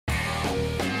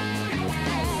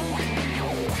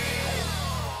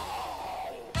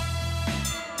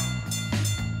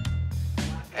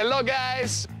Hello,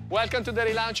 guys. Welcome to the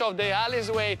relaunch of the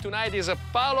Allie's Way. Tonight is a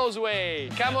Paolo's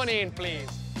Way. Come on in, please.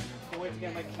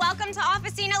 Welcome to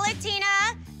Officina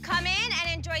Latina. Come in and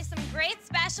enjoy some great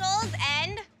specials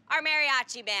and our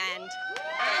mariachi band.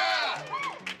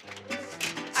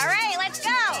 All right, let's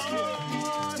go.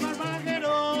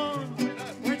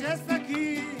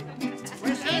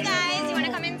 Hey guys, you want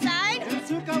to come inside?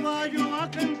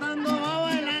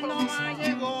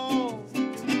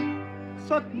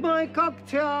 Suck my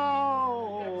cocktail.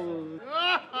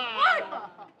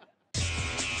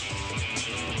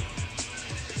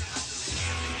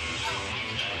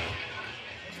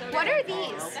 What are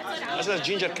these? This is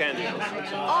ginger candy.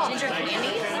 Oh, ginger candy?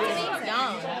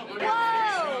 Yum. Whoa!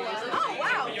 Oh,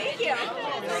 wow, thank you.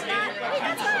 Wait,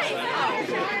 that's nice.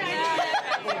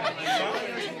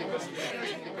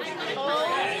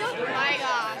 Oh my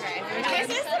gosh. This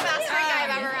is the best drink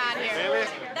I've ever had here. Really?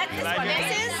 This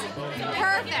is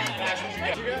perfect.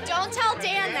 Don't tell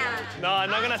Dan that. No, I'm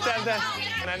not gonna tell them.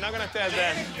 And I'm not gonna tell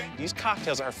them. These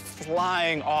cocktails are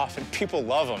flying off, and people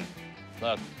love them.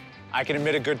 Look, I can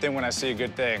admit a good thing when I see a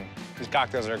good thing. These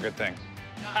cocktails are a good thing.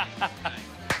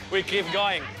 We keep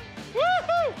going.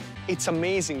 Woohoo! It's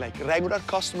amazing. Like regular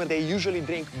customers, they usually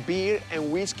drink beer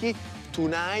and whiskey.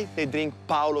 Tonight, they drink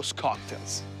Paolo's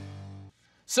cocktails.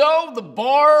 So the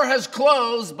bar has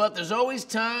closed, but there's always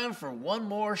time for one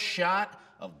more shot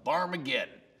of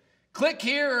Barmageddon. Click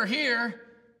here or here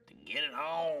to get it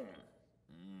on.